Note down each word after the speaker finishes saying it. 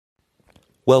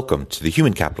Welcome to the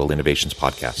Human Capital Innovations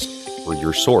Podcast. We're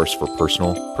your source for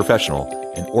personal, professional,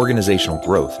 and organizational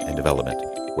growth and development,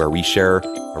 where we share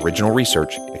original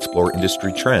research, explore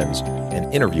industry trends,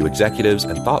 and interview executives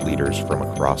and thought leaders from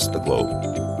across the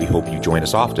globe. We hope you join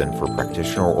us often for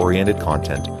practitioner-oriented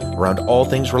content around all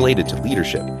things related to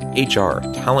leadership, HR,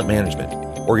 talent management,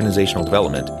 organizational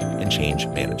development, and change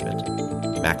management.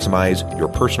 Maximize your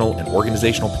personal and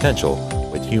organizational potential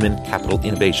with Human Capital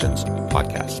Innovations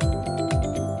Podcast.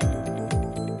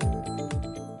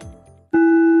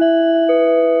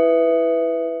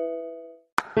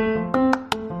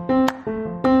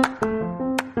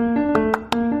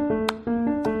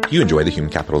 If you enjoy the Human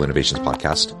Capital Innovations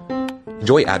Podcast,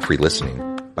 enjoy ad-free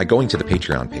listening by going to the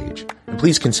Patreon page, and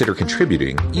please consider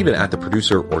contributing even at the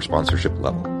producer or sponsorship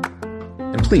level.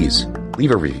 And please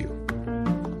leave a review.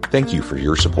 Thank you for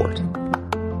your support.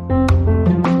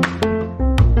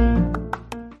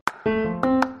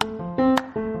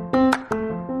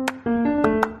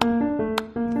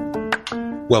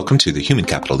 Welcome to the Human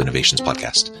Capital Innovations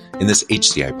Podcast. In this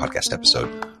HCI podcast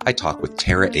episode, I talk with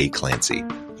Tara A. Clancy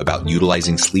about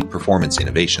utilizing sleep performance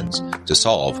innovations to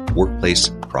solve workplace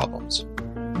problems.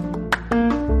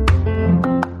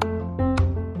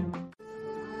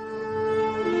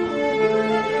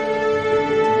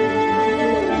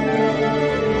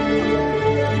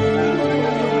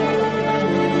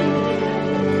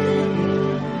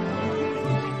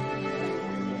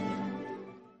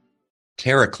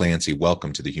 Tara Clancy,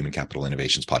 welcome to the Human Capital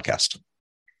Innovations Podcast.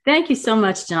 Thank you so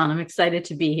much, John. I'm excited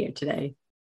to be here today.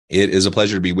 It is a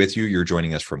pleasure to be with you. You're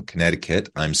joining us from Connecticut.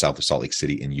 I'm south of Salt Lake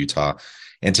City in Utah.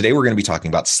 And today we're going to be talking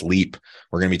about sleep.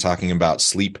 We're going to be talking about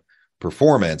sleep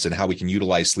performance and how we can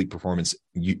utilize sleep performance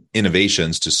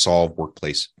innovations to solve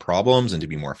workplace problems and to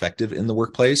be more effective in the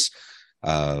workplace.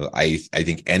 I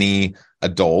think any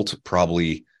adult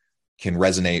probably can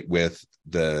resonate with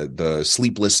the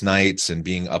sleepless nights and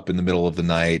being up in the middle of the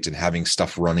night and having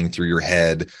stuff running through your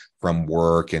head from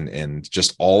work and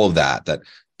just all of that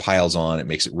piles on. It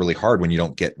makes it really hard when you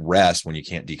don't get rest, when you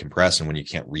can't decompress, and when you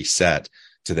can't reset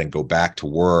to then go back to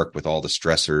work with all the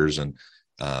stressors and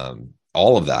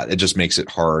all of that. It just makes it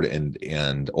hard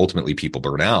and ultimately people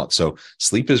burn out. So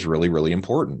sleep is really, really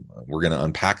important. We're going to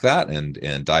unpack that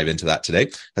and dive into that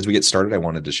today. As we get started, I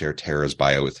wanted to share Tara's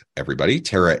bio with everybody.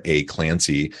 Tara A.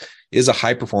 Clancy is a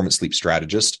high-performance sleep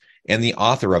strategist and the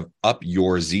author of Up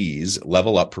Your Z's,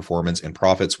 Level Up Performance and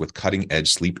Profits with Cutting-Edge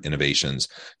Sleep Innovations,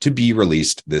 to be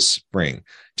released this spring.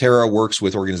 Tara works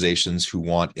with organizations who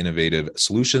want innovative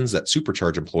solutions that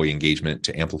supercharge employee engagement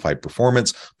to amplify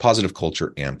performance, positive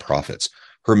culture, and profits.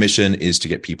 Her mission is to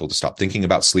get people to stop thinking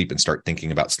about sleep and start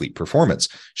thinking about sleep performance.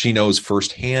 She knows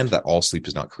firsthand that all sleep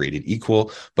is not created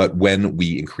equal, but when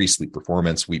we increase sleep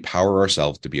performance, we power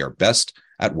ourselves to be our best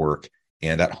at work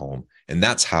and at home. And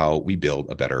that's how we build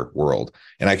a better world.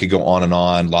 And I could go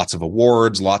on, lots of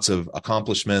awards, lots of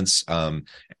accomplishments, but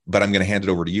I'm going to hand it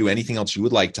over to you. Anything else you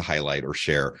would like to highlight or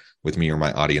share with me or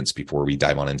my audience before we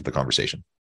dive on into the conversation?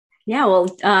 Yeah, well,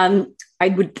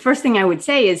 first thing I would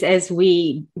say is as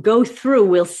we go through,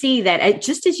 we'll see that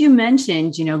just as you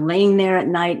mentioned, laying there at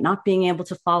night, not being able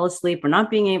to fall asleep or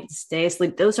not being able to stay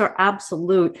asleep, those are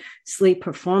absolute sleep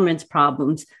performance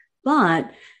problems.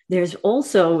 But there's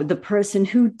also the person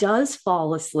who does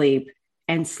fall asleep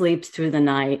and sleeps through the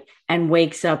night and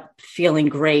wakes up feeling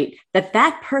great,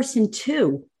 that person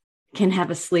too can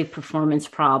have a sleep performance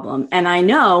problem. And I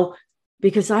know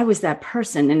because I was that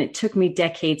person and it took me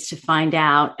decades to find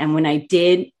out. And when I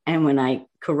did, and when I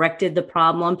corrected the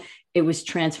problem, it was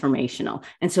transformational.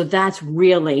 And so that's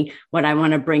really what I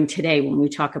want to bring today when we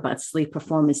talk about sleep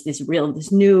performance, this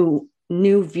new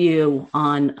view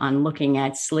on looking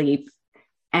at sleep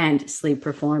and sleep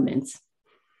performance.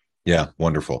 Yeah,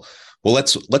 wonderful. Well,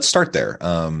 let's start there.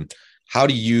 How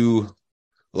do you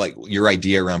like your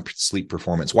idea around sleep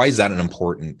performance? Why is that an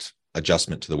important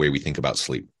adjustment to the way we think about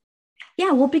sleep?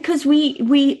 Yeah, well, because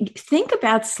we think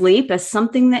about sleep as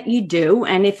something that you do,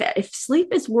 and if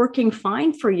sleep is working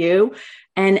fine for you,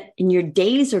 and your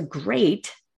days are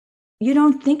great, you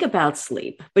don't think about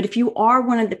sleep. But if you are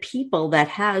one of the people that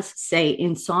has, say,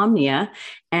 insomnia,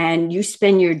 and you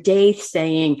spend your day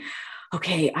saying,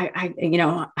 okay,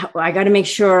 I got to make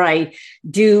sure I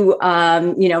do,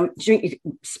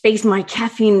 space my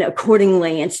caffeine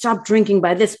accordingly and stop drinking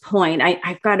by this point.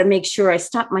 I've got to make sure I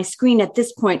stop my screen at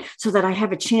this point so that I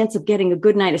have a chance of getting a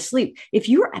good night of sleep. If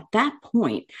you're at that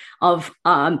point of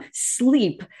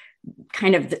sleep,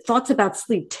 kind of the thoughts about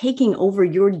sleep taking over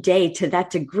your day to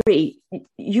that degree,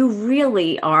 you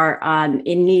really are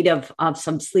in need of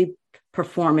some sleep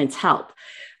performance help.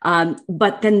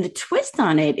 But then the twist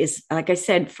on it is, like I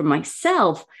said, for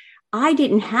myself, I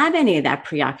didn't have any of that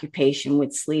preoccupation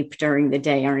with sleep during the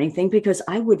day or anything, because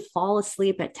I would fall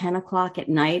asleep at 10 o'clock at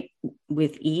night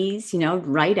with ease,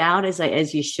 right out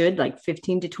as you should, like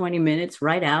 15 to 20 minutes,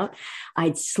 right out.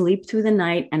 I'd sleep through the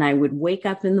night and I would wake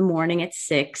up in the morning at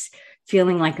 6,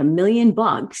 feeling like a million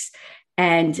bucks.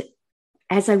 And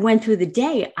as I went through the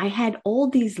day, I had all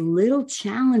these little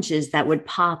challenges that would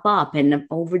pop up, and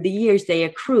over the years they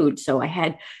accrued. So I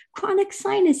had chronic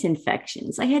sinus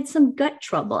infections. I had some gut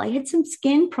trouble. I had some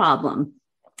skin problem.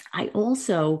 I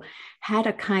also had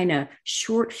a kind of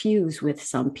short fuse with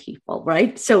some people,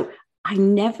 right? So I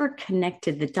never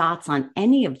connected the dots on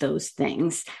any of those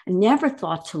things. I never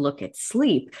thought to look at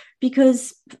sleep,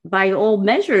 because by all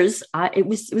measures, it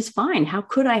was fine. How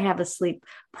could I have a sleep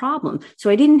problem? So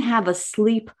I didn't have a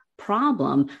sleep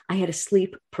problem. I had a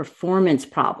sleep performance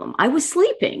problem. I was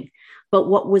sleeping, but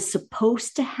what was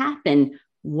supposed to happen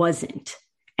wasn't.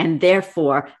 And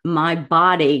therefore, my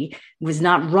body was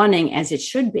not running as it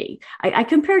should be. I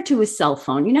compare it to a cell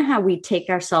phone. You know how we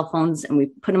take our cell phones and we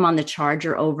put them on the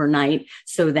charger overnight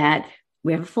so that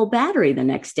we have a full battery the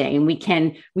next day, and we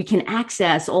can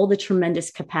access all the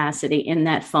tremendous capacity in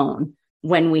that phone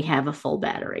when we have a full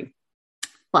battery.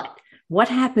 But what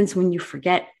happens when you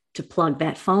forget to plug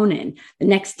that phone in? The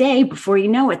next day, before you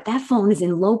know it, that phone is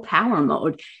in low power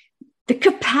mode. The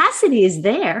capacity is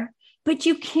there, but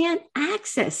you can't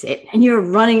access it. And you're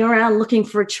running around looking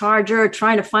for a charger,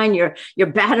 trying to find your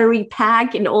battery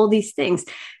pack and all these things.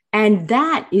 And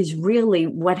that is really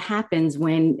what happens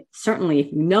when, certainly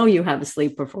if you have a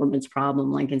sleep performance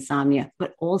problem like insomnia,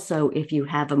 but also if you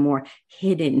have a more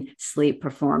hidden sleep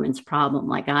performance problem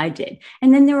like I did.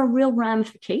 And then there are real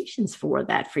ramifications for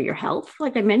that, for your health.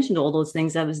 Like I mentioned, all those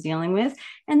things I was dealing with.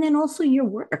 And then also your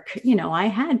work. I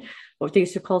had what they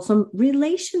used to call some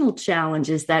relational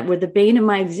challenges that were the bane of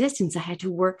my existence. I had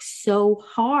to work so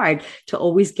hard to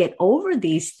always get over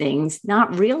these things,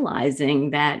 not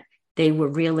realizing that they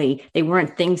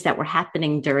weren't things that were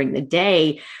happening during the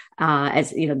day.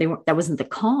 That wasn't the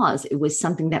cause. It was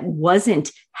something that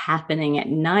wasn't happening at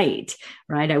night,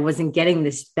 right? I wasn't getting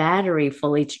this battery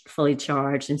fully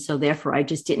charged. And so therefore I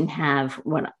just didn't have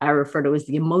what I refer to as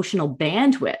the emotional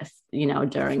bandwidth,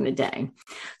 during the day.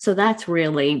 So that's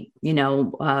really,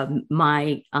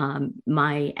 my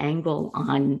angle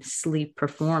on sleep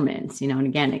performance, and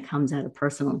again, it comes out of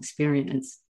personal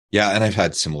experience. Yeah, and I've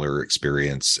had similar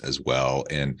experience as well.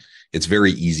 And it's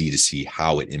very easy to see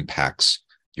how it impacts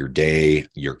your day,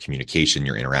 your communication,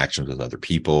 your interactions with other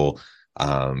people.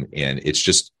 And it's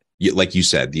just, like you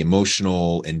said, the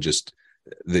emotional and just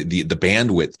the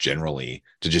bandwidth generally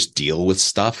to just deal with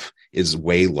stuff is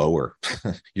way lower.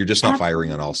 You're just not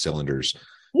firing on all cylinders.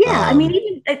 Yeah,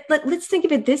 let's think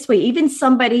of it this way. Even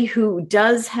somebody who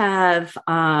does have,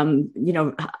 who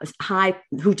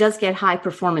does get high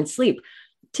performance sleep,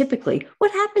 typically,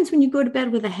 what happens when you go to bed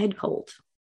with a head cold?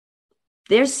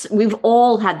 We've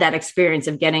all had that experience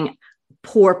of getting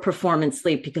poor performance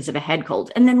sleep because of a head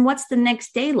cold. And then what's the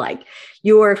next day like?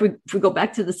 If we go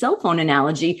back to the cell phone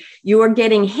analogy, you are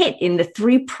getting hit in the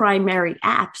 3 primary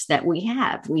apps that we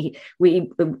have.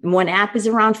 One app is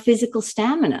around physical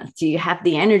stamina. Do you have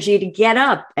the energy to get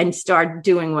up and start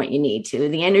doing what you need to?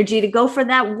 The energy to go for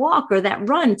that walk or that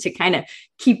run to kind of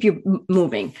keep you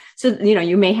moving. So,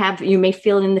 you may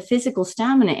feel it in the physical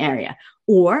stamina area.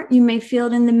 Or you may feel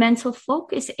it in the mental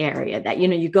focus area that,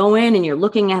 you go in and you're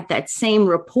looking at that same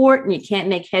report and you can't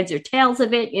make heads or tails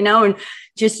of it, and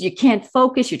just you can't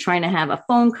focus. You're trying to have a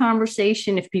phone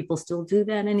conversation, if people still do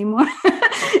that anymore.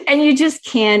 And you just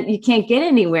can't get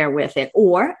anywhere with it.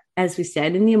 Or, as we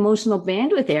said, in the emotional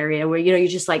bandwidth area where, you're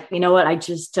just like, what, I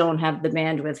just don't have the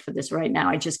bandwidth for this right now.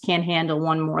 I just can't handle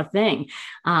one more thing.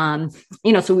 So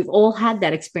we've all had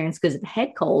that experience because of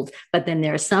head cold, but then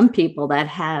there are some people that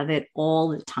have it all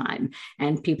the time.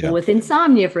 And people with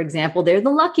insomnia, for example, they're the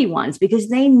lucky ones because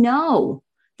they know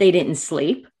they didn't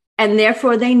sleep. And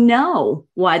therefore they know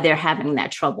why they're having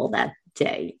that trouble that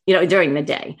day, during the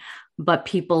day. But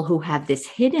people who have this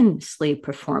hidden sleep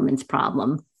performance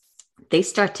problem, they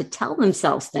start to tell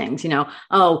themselves things,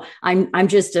 oh, I'm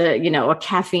just a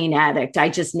caffeine addict. I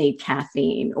just need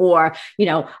caffeine. Or,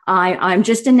 I'm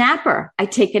just a napper. I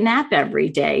take a nap every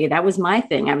day. That was my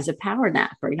thing. I was a power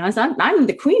napper. I'm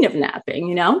the queen of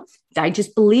napping, I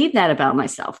just believe that about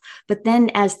myself. But then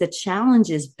as the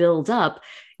challenges build up,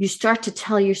 you start to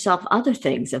tell yourself other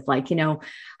things of like,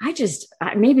 I just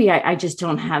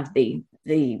don't have the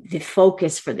the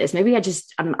focus for this. Maybe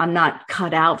I'm not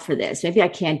cut out for this. Maybe I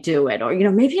can't do it. Or,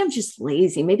 maybe I'm just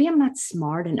lazy. Maybe I'm not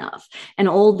smart enough. And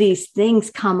all these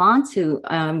things come onto,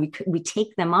 we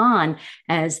take them on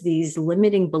as these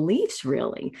limiting beliefs,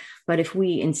 really. But if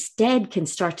we instead can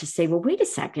start to say, well, wait a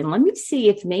second, let me see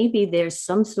if maybe there's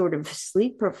some sort of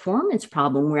sleep performance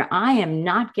problem where I am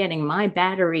not getting my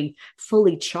battery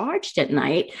fully charged at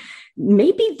night.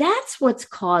 Maybe that's what's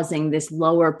causing this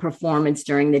lower performance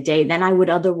during the day than I would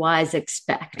otherwise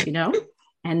expect,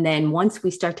 And then once we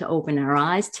start to open our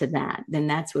eyes to that, then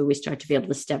that's where we start to be able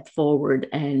to step forward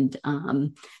and,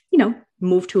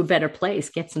 move to a better place,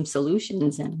 get some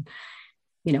solutions and,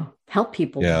 help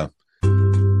people. Yeah.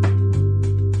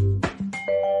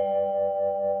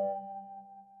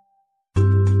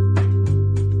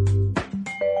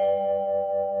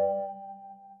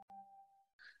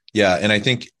 Yeah. And I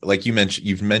think, like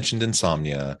you've mentioned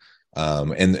insomnia,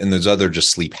 and there's other just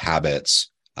sleep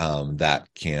habits that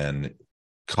can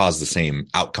cause the same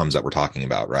outcomes that we're talking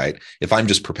about, right? If I'm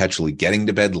just perpetually getting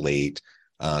to bed late,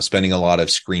 spending a lot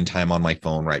of screen time on my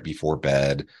phone right before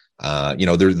bed,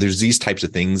 there's these types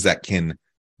of things that can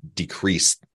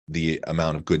decrease the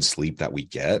amount of good sleep that we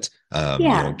get.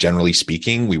 Generally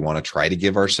speaking, we want to try to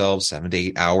give ourselves 7 to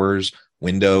 8 hours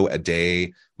window a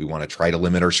day. We want to try to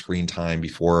limit our screen time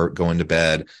before going to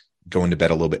bed. Going to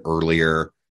bed a little bit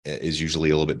earlier is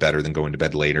usually a little bit better than going to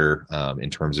bed later,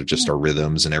 in terms of just our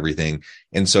rhythms and everything.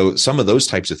 And so some of those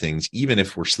types of things, even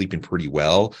if we're sleeping pretty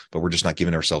well, but we're just not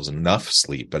giving ourselves enough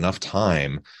sleep, enough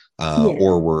time,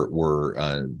 or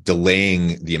we're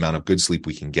delaying the amount of good sleep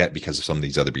we can get because of some of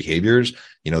these other behaviors,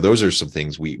 those are some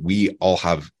things we all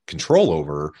have control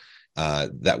over,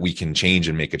 that we can change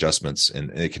and make adjustments,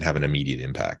 and it can have an immediate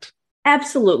impact.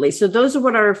 Absolutely. So those are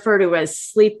what I refer to as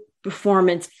sleep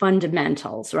performance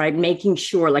fundamentals, right? Making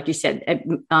sure, like you said,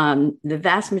 the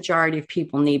vast majority of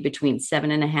people need between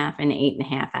 7.5 and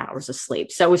 8.5 hours of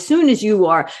sleep. So as soon as you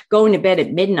are going to bed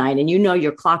at midnight and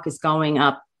your clock is going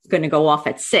to go off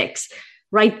at 6,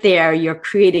 right there, you're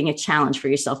creating a challenge for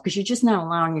yourself because you're just not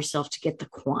allowing yourself to get the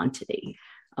quantity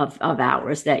of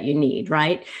hours that you need,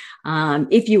 right?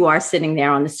 If you are sitting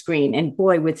there on the screen, and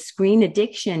boy, with screen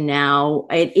addiction now,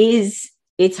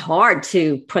 it's hard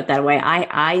to put that away.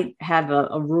 I have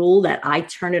a rule that I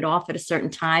turn it off at a certain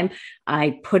time.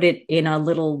 I put it in a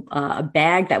little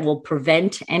bag that will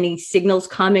prevent any signals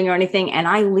coming or anything. And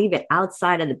I leave it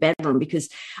outside of the bedroom because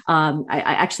I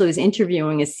actually was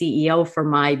interviewing a CEO for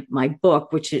my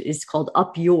book, which is called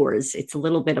Up Yours. It's a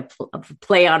little bit of a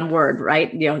play on word,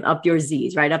 right? Up your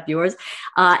Z's, right? Up yours.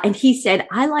 And he said,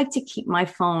 I like to keep my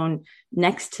phone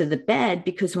next to the bed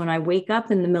because when I wake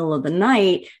up in the middle of the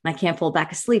night and I can't fall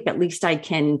back asleep, at least I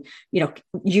can,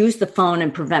 use the phone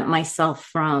and prevent myself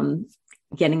from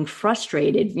getting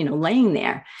frustrated, laying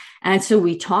there. And so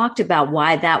we talked about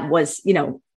why that was,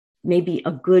 maybe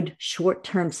a good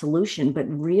short-term solution, but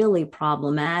really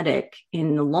problematic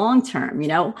in the long term,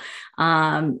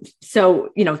 So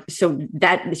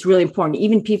that is really important.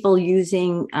 Even people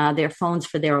using their phones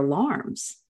for their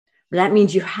alarms. That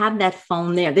means you have that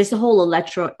phone there. There's a whole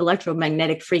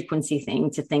electromagnetic frequency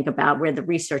thing to think about where the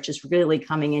research is really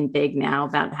coming in big now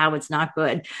about how it's not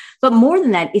good. But more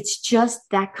than that, it's just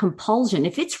that compulsion.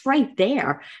 If it's right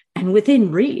there and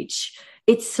within reach,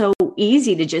 it's so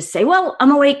easy to just say, well,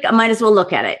 I'm awake. I might as well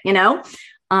look at it,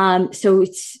 So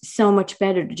it's so much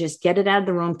better to just get it out of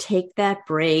the room, take that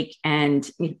break and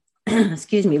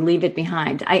leave it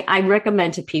behind. I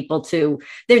recommend to people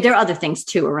there are other things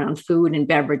too around food and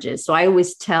beverages. So I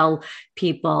always tell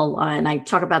people, and I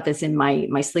talk about this in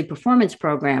my sleep performance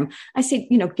program, I say,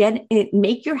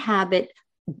 make your habit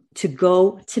to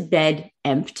go to bed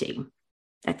empty.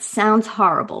 That sounds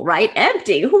horrible, right?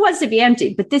 Empty. Who wants to be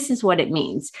empty? But this is what it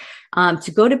means.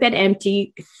 To go to bed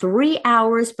empty 3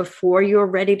 hours before you're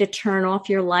ready to turn off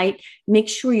your light. Make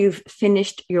sure you've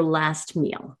finished your last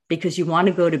meal because you want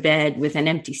to go to bed with an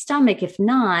empty stomach. If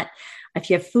not,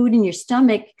 if you have food in your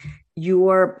stomach,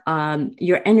 your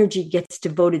energy gets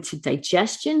devoted to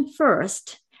digestion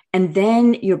first. And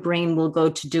then your brain will go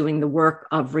to doing the work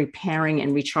of repairing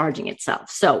and recharging itself.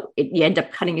 So you end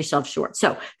up cutting yourself short.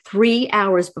 So 3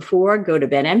 hours before, go to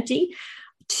bed empty.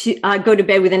 Go to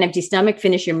bed with an empty stomach,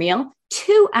 finish your meal.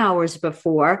 2 hours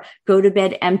before, go to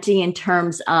bed empty in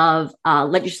terms of,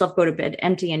 let yourself go to bed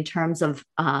empty in terms of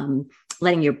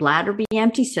letting your bladder be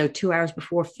empty. So 2 hours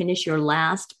before, finish your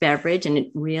last beverage. And it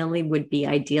really would be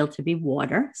ideal to be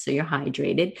water, so you're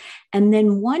hydrated. And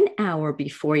then 1 hour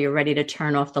before you're ready to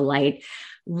turn off the light,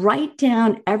 write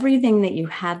down everything that you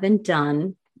haven't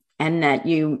done and that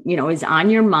is on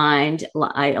your mind. A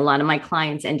lot of my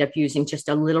clients end up using just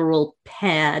a literal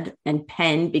pad and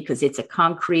pen because it's a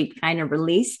concrete kind of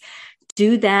release.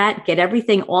 Do that, get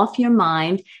everything off your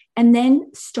mind, and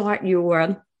then start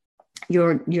your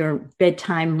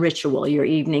bedtime ritual, your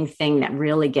evening thing that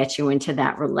really gets you into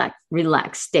that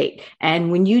relaxed state.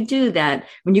 And when you do that,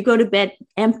 when you go to bed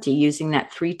empty using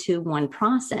that 3-2-1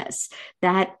 process,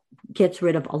 that gets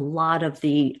rid of a lot of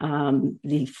the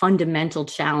fundamental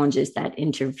challenges that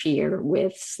interfere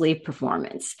with sleep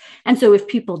performance. And so if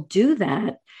people do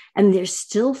that, and they're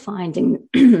still finding,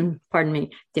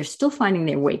 they're still finding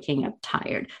they're waking up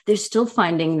tired. They're still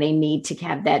finding they need to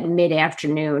have that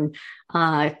mid-afternoon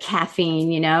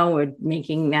caffeine, or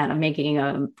making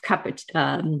a cup of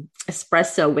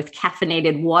espresso with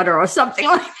caffeinated water or something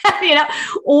like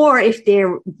that, or if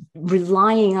they're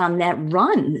relying on that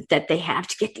run that they have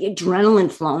to get the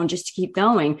adrenaline flowing just to keep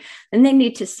going, then they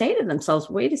need to say to themselves,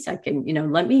 wait a second,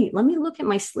 let me look at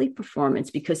my sleep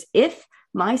performance, because if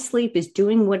my sleep is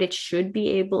doing what it should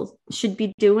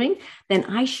be doing, then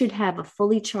I should have a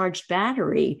fully charged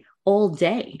battery all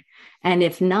day. And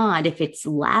if not, if it's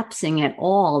lapsing at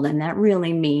all, then that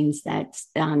really means that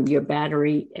your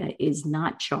battery is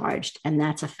not charged. And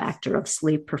that's a factor of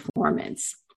sleep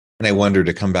performance. And I wonder,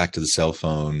 to come back to the cell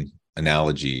phone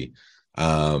analogy,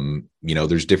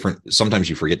 there's sometimes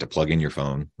you forget to plug in your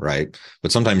phone, right?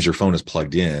 But sometimes your phone is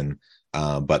plugged in,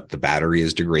 but the battery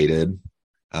is degraded.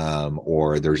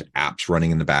 Or there's apps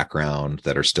running in the background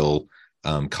that are still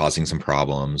causing some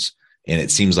problems. And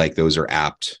it seems like those are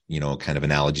apt, kind of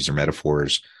analogies or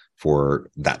metaphors for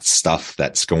that stuff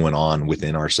that's going on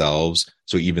within ourselves.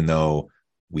 So even though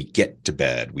we get to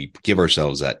bed, we give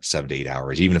ourselves that 7 to 8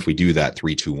 hours, even if we do that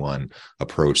 3-2-1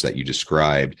 approach that you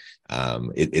described,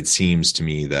 it seems to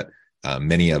me that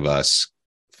many of us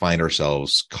find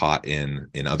ourselves caught in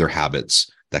other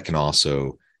habits that can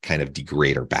also kind of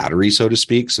degrade our battery, so to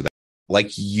speak. So that,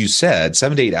 like you said,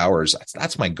 7 to 8 hours,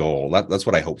 that's my goal. That's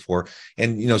what I hope for.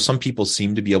 And, some people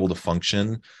seem to be able to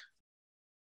function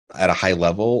at a high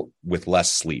level with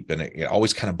less sleep. And it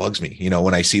always kind of bugs me,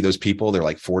 when I see those people, they're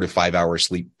like 4 to 5 hour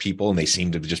sleep people, and they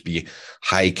seem to just be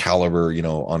high caliber,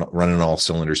 on running all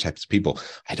cylinders types of people.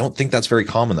 I don't think that's very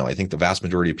common, though. I think the vast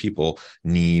majority of people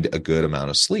need a good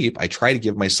amount of sleep. I try to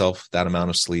give myself that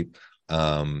amount of sleep.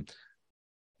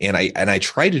 And I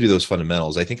try to do those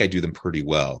fundamentals. I think I do them pretty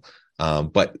well.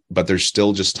 But there's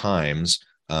still just times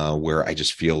where I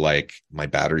just feel like my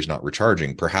battery's not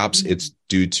recharging. Perhaps it's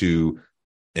due to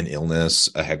an illness,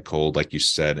 a head cold, like you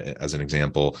said, as an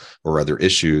example, or other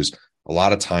issues. A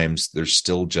lot of times there's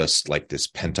still just like this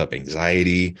pent up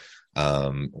anxiety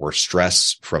or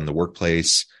stress from the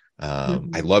workplace.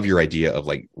 I love your idea of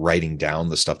like writing down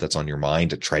the stuff that's on your mind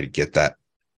to try to get that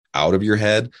out of your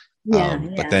head.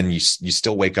 But then you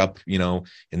still wake up, in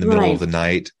the middle of the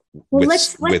night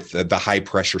with the high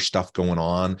pressure stuff going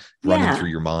on, running through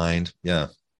your mind. Yeah.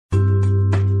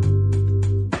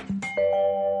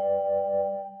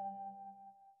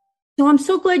 So I'm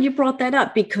so glad you brought that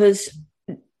up, because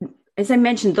as I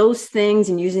mentioned, those things,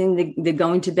 and using the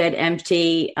going to bed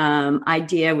empty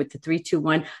idea with the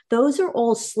 3-2-1, those are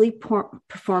all sleep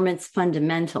performance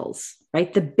fundamentals,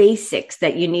 right? The basics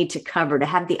that you need to cover to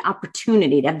have the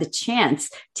opportunity, to have the chance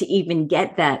to even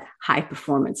get that high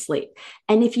performance sleep.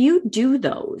 And if you do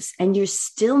those and you're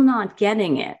still not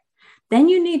getting it, then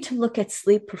you need to look at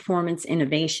sleep performance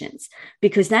innovations,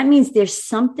 because that means there's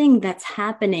something that's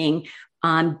happening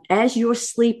as you're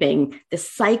sleeping.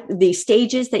 The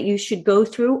stages that you should go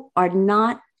through are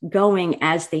not going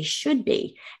as they should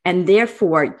be. And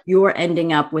therefore, you're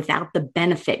ending up without the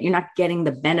benefit. You're not getting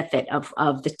the benefit of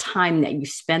the time that you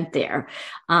spent there.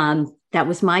 That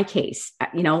was my case.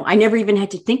 I never even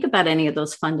had to think about any of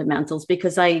those fundamentals,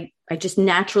 because I just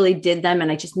naturally did them,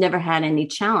 and I just never had any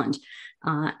challenge.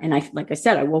 And like I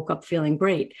said, I woke up feeling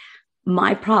great.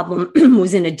 My problem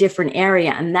was in a different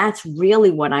area. And that's really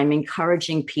what I'm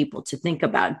encouraging people to think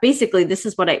about. Basically, this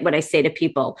is what I say to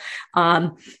people.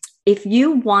 If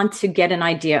you want to get an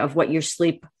idea of what your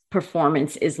sleep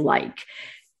performance is like,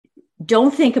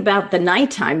 don't think about the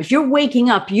nighttime. If you're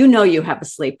waking up, you have a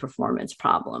sleep performance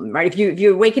problem, right? If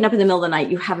you're waking up in the middle of the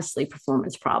night, you have a sleep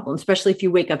performance problem, especially if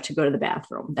you wake up to go to the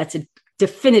bathroom. That's a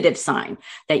definitive sign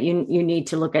that you need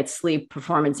to look at sleep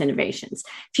performance innovations.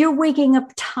 If you're waking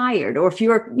up tired, or if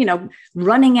you're,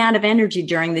 running out of energy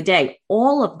during the day,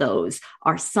 all of those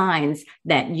are signs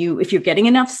that if you're getting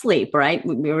enough sleep, right?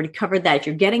 We already covered that. If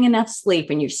you're getting enough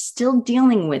sleep and you're still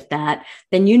dealing with that,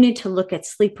 then you need to look at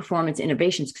sleep performance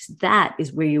innovations, because that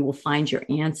is where you will find your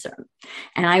answer.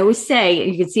 And I always say,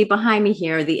 you can see behind me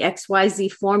here, the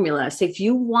XYZ formula. So if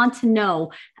you want to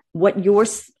know what your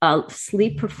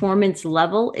sleep performance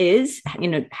level is,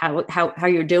 how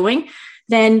you're doing,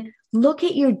 then look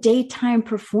at your daytime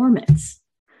performance.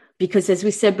 Because as we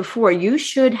said before, you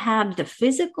should have the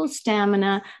physical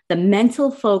stamina, the mental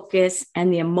focus,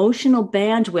 and the emotional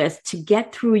bandwidth to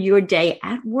get through your day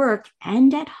at work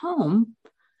and at home,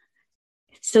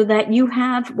 so that you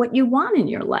have what you want in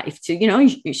your life. To,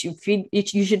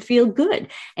 you should feel good.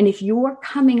 And if you're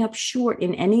coming up short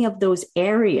in any of those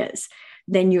areas,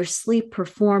 then your sleep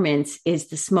performance is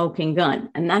the smoking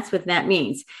gun. And that's what that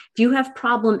means. If you have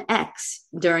problem X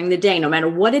during the day, no matter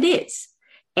what it is,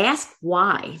 ask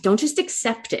why. Don't just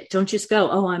accept it. Don't just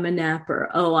go, oh, I'm a napper.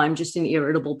 Oh, I'm just an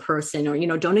irritable person.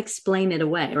 Or, don't explain it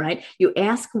away, right? You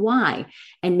ask why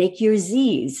and make your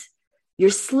Z's,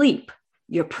 your sleep,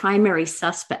 your primary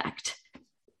suspect.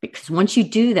 Because once you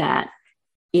do that,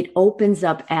 it opens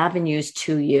up avenues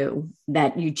to you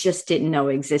that you just didn't know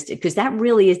existed. Because that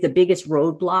really is the biggest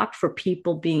roadblock for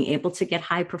people being able to get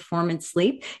high performance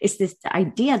sleep. It's this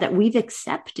idea that we've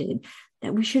accepted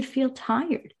that we should feel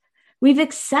tired. We've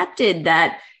accepted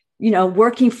that,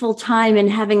 working full time and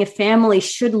having a family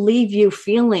should leave you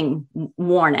feeling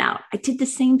worn out. I did the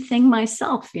same thing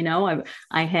myself.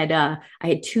 I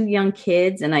had 2 young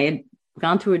kids, and I had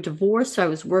gone through a divorce. So I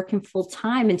was working full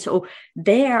time. And so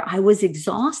there I was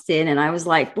exhausted, and I was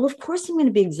like, well, of course I'm going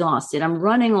to be exhausted. I'm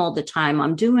running all the time.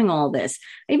 I'm doing all this.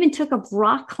 I even took up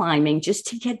rock climbing just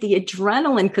to get the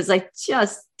adrenaline, because I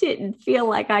just didn't feel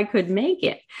like I could make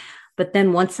it. But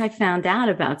then once I found out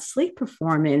about sleep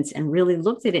performance and really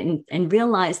looked at it and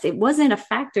realized it wasn't a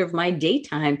factor of my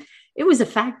daytime, it was a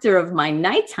factor of my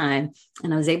nighttime,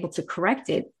 and I was able to correct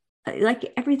it,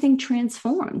 like everything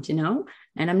transformed, and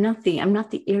I'm not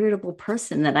the irritable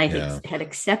person that I had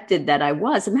accepted that I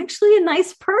was. I'm actually a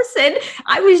nice person.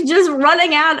 I was just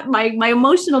running out. My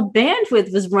emotional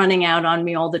bandwidth was running out on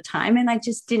me all the time. And I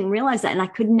just didn't realize that. And I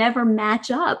could never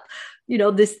match up.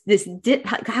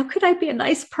 How could I be a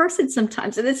nice person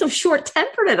sometimes? And then so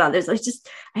short-tempered at others. I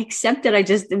accepted,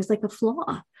 it was like a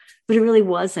flaw, but it really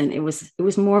wasn't. It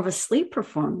was more of a sleep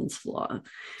performance flaw,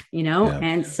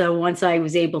 And so once I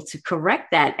was able to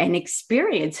correct that and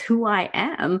experience who I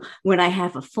am when I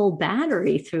have a full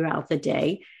battery throughout the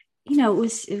day, it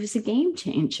was a game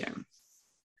changer.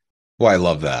 Well, I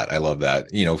love that.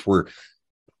 If we're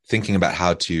thinking about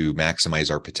how to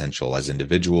maximize our potential as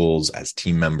individuals, as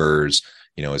team members,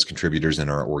 as contributors in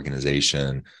our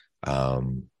organization,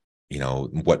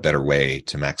 what better way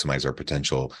to maximize our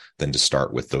potential than to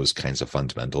start with those kinds of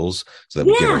fundamentals, so that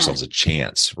we give ourselves a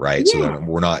chance, right? So that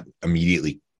we're not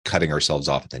immediately cutting ourselves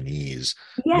off at the knees,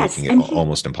 making it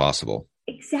almost impossible.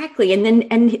 Exactly.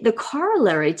 And the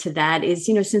corollary to that is,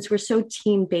 since we're so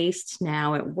team-based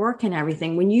now at work and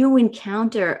everything, when you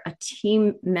encounter a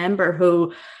team member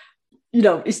who,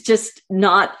 is just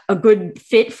not a good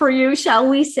fit for you, shall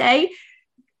we say,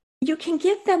 you can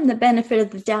give them the benefit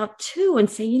of the doubt too, and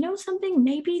say, something,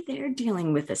 maybe they're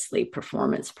dealing with a sleep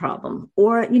performance problem,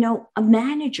 or, a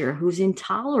manager who's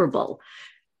intolerable.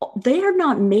 They are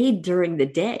not made during the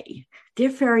day. They're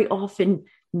very often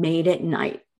made at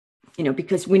night.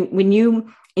 Because when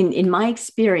you, in my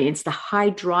experience, the high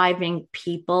driving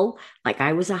people, like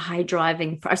I was I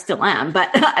still am, but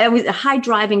I was a high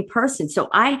driving person. So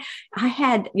I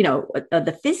had,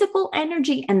 the physical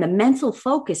energy and the mental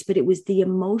focus, but it was the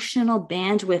emotional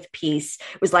bandwidth piece.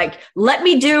 It was like, let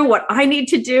me do what I need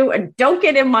to do and don't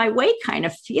get in my way kind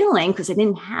of feeling, because I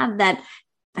didn't have that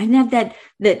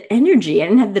energy. I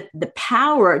didn't have the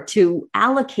power to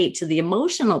allocate to the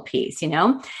emotional piece,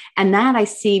 and that I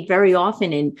see very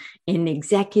often in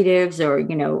executives or,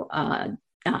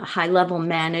 high level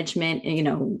management,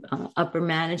 upper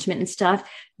management and stuff.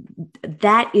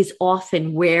 That is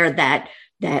often where that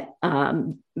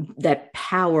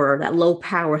power, that low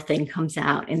power thing comes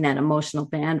out in that emotional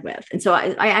bandwidth. And so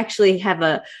I actually have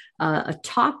a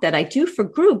talk that I do for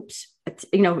groups,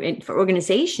 for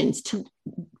organizations, to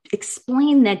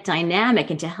explain that dynamic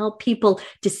and to help people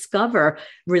discover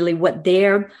really what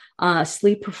their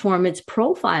sleep performance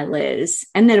profile is.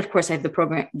 And then, of course, I have the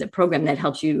program that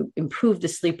helps you improve the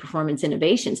sleep performance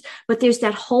innovations. But there's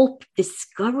that whole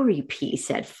discovery piece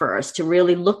at first to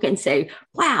really look and say,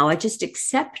 wow, I just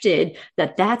accepted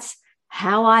that that's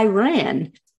how I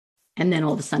ran. And then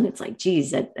all of a sudden it's like,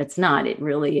 geez, that's not, it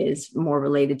really is more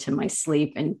related to my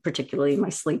sleep, and particularly my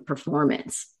sleep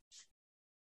performance.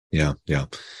 Yeah.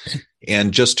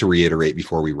 And just to reiterate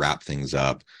before we wrap things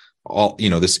up,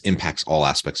 this impacts all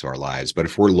aspects of our lives. But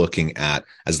if we're looking at,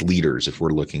 as leaders, if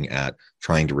we're looking at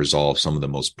trying to resolve some of the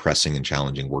most pressing and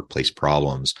challenging workplace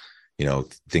problems,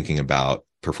 thinking about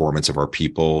performance of our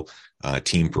people,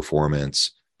 team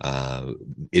performance,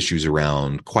 issues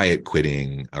around quiet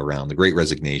quitting, around the Great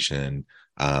Resignation,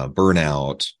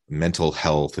 burnout, mental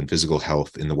health, and physical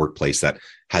health in the workplace that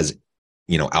has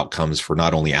outcomes for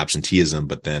not only absenteeism,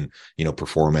 but then,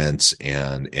 performance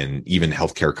and even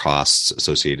healthcare costs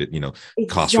associated,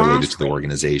 costs related to the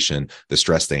organization, the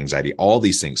stress, the anxiety, all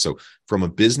these things. So from a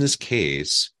business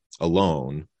case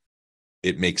alone,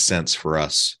 it makes sense for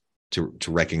us to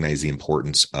recognize the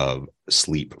importance of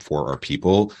sleep for our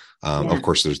people. Of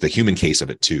course, there's the human case of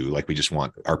it too. Like we just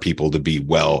want our people to be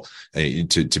well,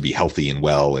 to be healthy and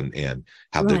well, and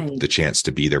have the chance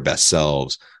to be their best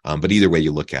selves. But either way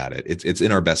you look at it, it's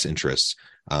in our best interests.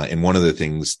 And one of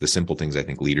the simple things I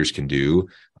think leaders can do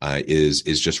is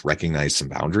just recognize some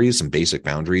boundaries, some basic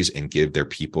boundaries, and give their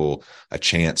people a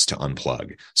chance to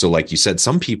unplug. So like you said,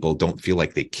 some people don't feel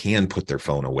like they can put their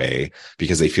phone away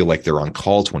because they feel like they're on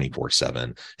call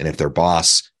 24/7. And if their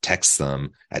boss texts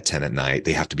them at 10 at night,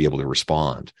 they have to be able to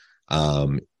respond.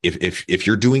 If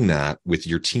you're doing that with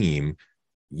your team,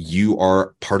 you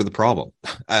are part of the problem.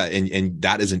 And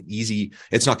that is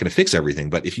it's not going to fix everything,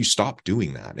 but if you stop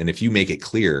doing that, and if you make it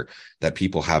clear that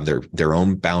people have their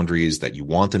own boundaries, that you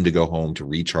want them to go home to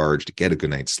recharge, to get a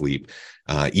good night's sleep,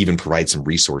 even provide some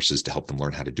resources to help them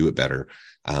learn how to do it better,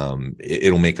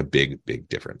 it'll make a big, big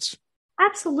difference.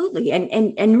 Absolutely.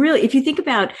 And really, if you think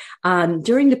about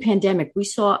during the pandemic, we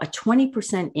saw a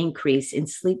 20% increase in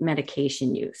sleep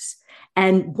medication use.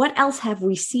 And what else have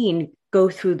we seen go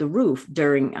through the roof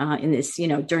during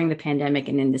during the pandemic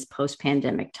and in this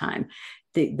post-pandemic time?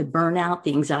 The burnout,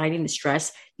 the anxiety, and the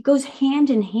stress, it goes hand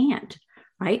in hand,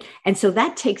 right? And so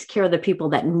that takes care of the people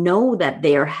that know that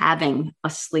they're having a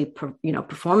sleep,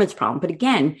 performance problem. But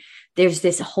again, there's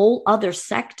this whole other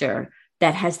sector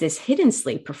that has this hidden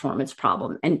sleep performance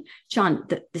problem. And John,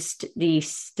 the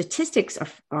statistics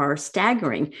are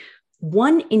staggering.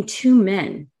 1 in 2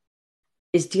 men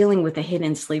is dealing with a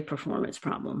hidden sleep performance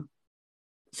problem.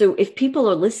 So if people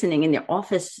are listening in their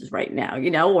offices right now,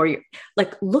 or you're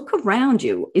like, look around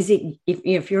you. Is it,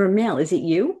 if you're a male, is it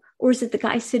you, or is it the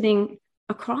guy sitting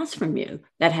across from you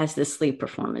that has this sleep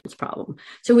performance problem?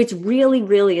 So it's really,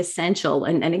 really essential.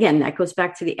 And again, that goes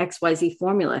back to the XYZ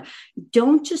formula.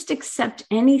 Don't just accept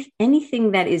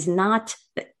anything that is not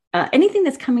anything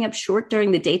that's coming up short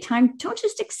during the daytime. Don't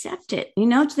just accept it.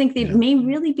 To think that it may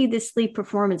really be this sleep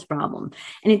performance problem.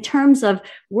 And in terms of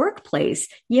workplace,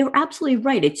 you're absolutely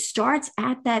right. It starts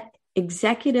at that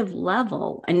executive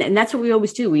level. And that's what we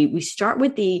always do. We start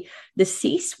with the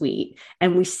C-suite,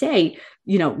 and we say,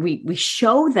 we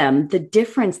show them the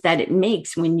difference that it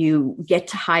makes when you get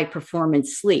to high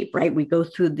performance sleep, right? We go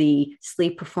through the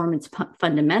sleep performance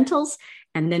fundamentals,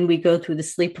 and then we go through the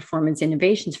sleep performance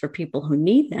innovations for people who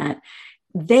need that.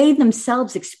 They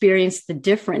themselves experience the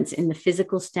difference in the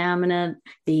physical stamina,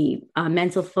 the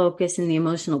mental focus, and the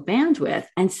emotional bandwidth.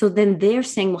 And so then they're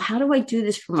saying, well, how do I do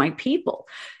this for my people?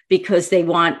 Because they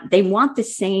want the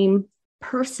same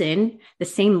person, the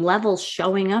same level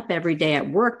showing up every day at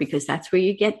work, because that's where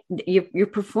you get your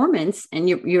performance and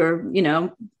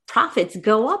your profits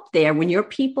go up there. When your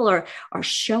people are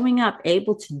showing up,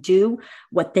 able to do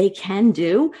what they can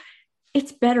do,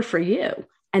 it's better for you.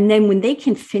 And then when they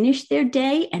can finish their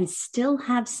day and still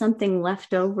have something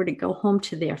left over to go home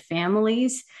to their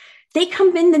families, they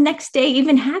come in the next day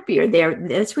even happier.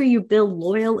 That's where you build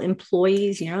loyal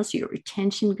employees, so your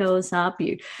retention goes up.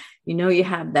 You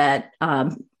have that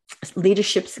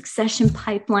leadership succession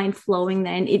pipeline flowing.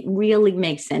 Then it really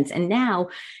makes sense. And now,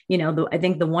 I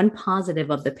think the one positive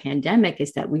of the pandemic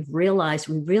is that we've realized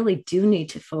we really do need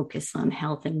to focus on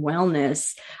health and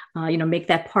wellness, make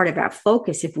that part of our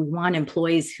focus if we want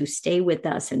employees who stay with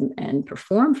us and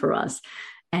perform for us.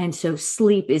 And so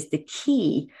sleep is the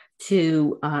key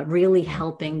to really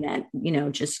helping that,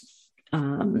 just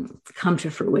come to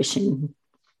fruition.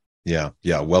 Yeah.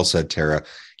 Well said, Tara.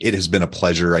 It has been a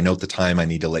pleasure. I know at the time I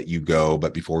need to let you go,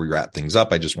 but before we wrap things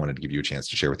up, I just wanted to give you a chance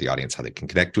to share with the audience how they can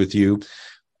connect with you,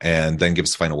 and then give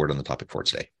us a final word on the topic for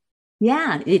today.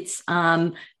 Yeah, it's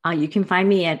you can find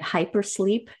me at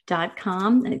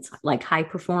hypersleep.com. It's like high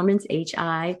performance,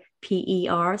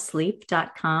 HIPER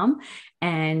sleep.com.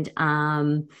 And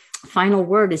final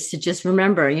word is to just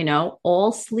remember,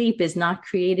 all sleep is not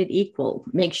created equal.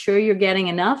 Make sure you're getting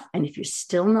enough. And if you're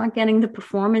still not getting the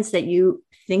performance that you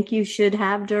think you should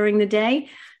have during the day,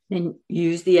 then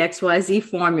use the XYZ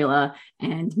formula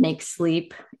and make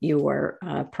sleep your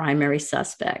primary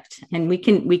suspect. And we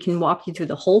can walk you through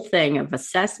the whole thing of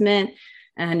assessment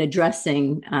and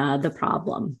addressing the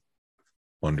problem.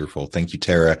 Wonderful. Thank you,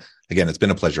 Tara. Again, it's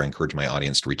been a pleasure. I encourage my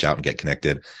audience to reach out and get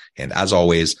connected. And as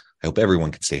always, I hope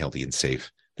everyone can stay healthy and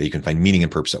safe, that you can find meaning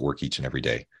and purpose at work each and every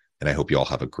day. And I hope you all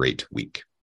have a great week.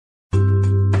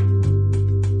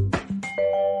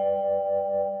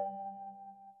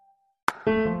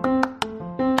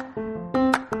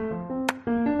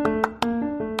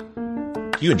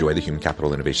 If you enjoy the Human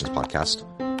Capital Innovations podcast,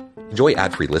 enjoy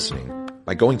ad-free listening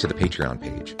by going to the Patreon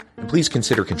page, and please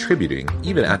consider contributing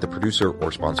even at the producer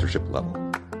or sponsorship level.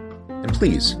 And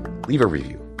please leave a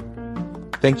review.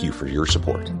 Thank you for your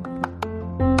support.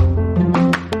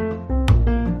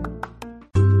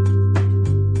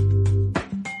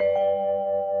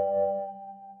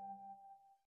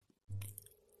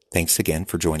 Thanks again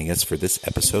for joining us for this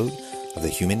episode of the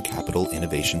Human Capital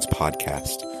Innovations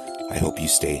podcast. I hope you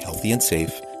stay healthy and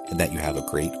safe and that you have a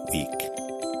great week.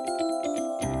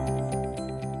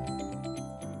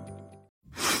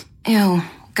 Ew,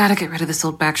 gotta get rid of this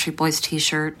old Backstreet Boys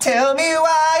t-shirt. Tell me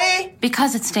why.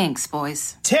 Because it stinks,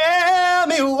 boys. Tell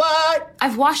me why.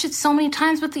 I've washed it so many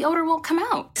times, but the odor won't come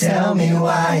out. Tell me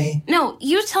why. No,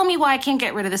 you tell me why I can't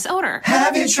get rid of this odor.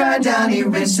 Have you tried Downy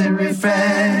Rinse and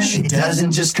Refresh? It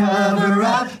doesn't just cover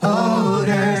up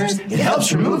odors, it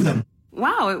helps remove them.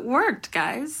 Wow, it worked,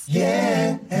 guys.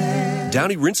 Yeah.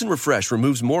 Downy Rinse and Refresh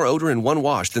removes more odor in one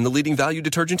wash than the leading value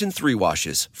detergent in 3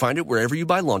 washes. Find it wherever you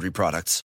buy laundry products.